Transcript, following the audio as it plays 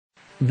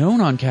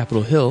Known on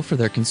Capitol Hill for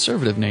their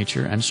conservative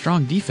nature and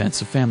strong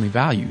defense of family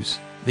values,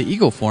 the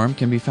Eagle Forum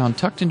can be found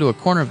tucked into a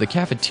corner of the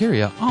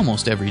cafeteria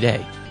almost every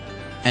day.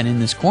 And in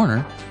this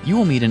corner, you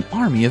will meet an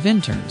army of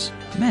interns,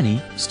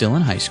 many still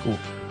in high school.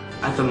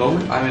 At the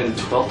moment, I'm in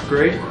 12th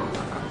grade.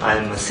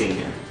 I'm a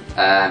senior.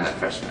 I'm a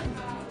freshman.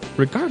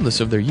 Regardless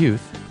of their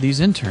youth,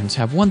 these interns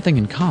have one thing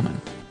in common: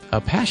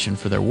 a passion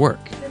for their work.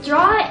 The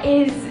draw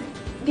is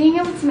being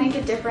able to make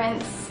a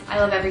difference. I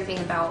love everything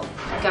about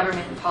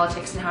government and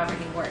politics and how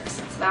everything works.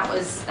 So that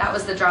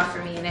was the draw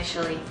for me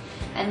initially.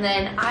 And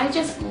then I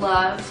just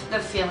love the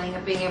feeling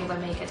of being able to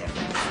make a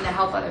difference and to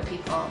help other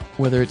people.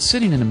 Whether it's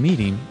sitting in a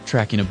meeting,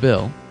 tracking a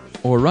bill,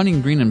 or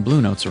running green and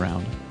blue notes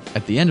around,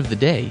 at the end of the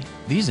day,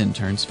 these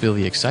interns feel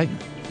the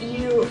excitement.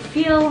 You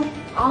feel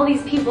all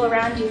these people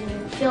around you, and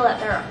you feel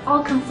that they're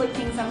all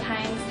conflicting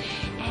sometimes,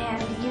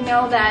 and you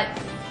know that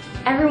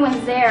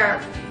everyone's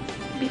there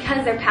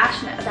because they're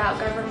passionate about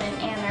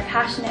government and they're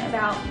passionate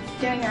about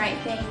doing the right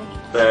thing.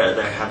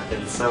 There have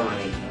been so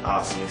many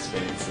awesome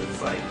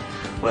experiences, like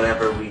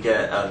whenever we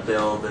get a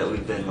bill that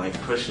we've been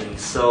pushing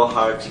so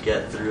hard to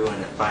get through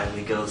and it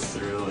finally goes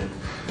through,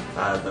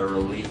 and the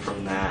relief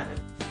from that.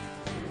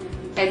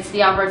 It's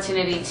the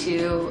opportunity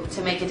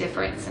to make a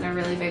difference in a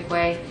really big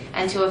way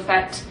and to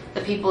affect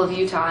the people of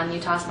Utah, and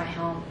Utah's my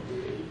home.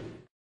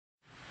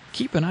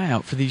 Keep an eye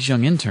out for these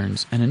young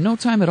interns, and in no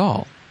time at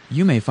all,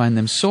 you may find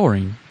them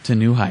soaring to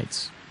new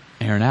heights.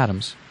 Aaron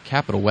Adams,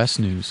 Capital West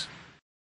News.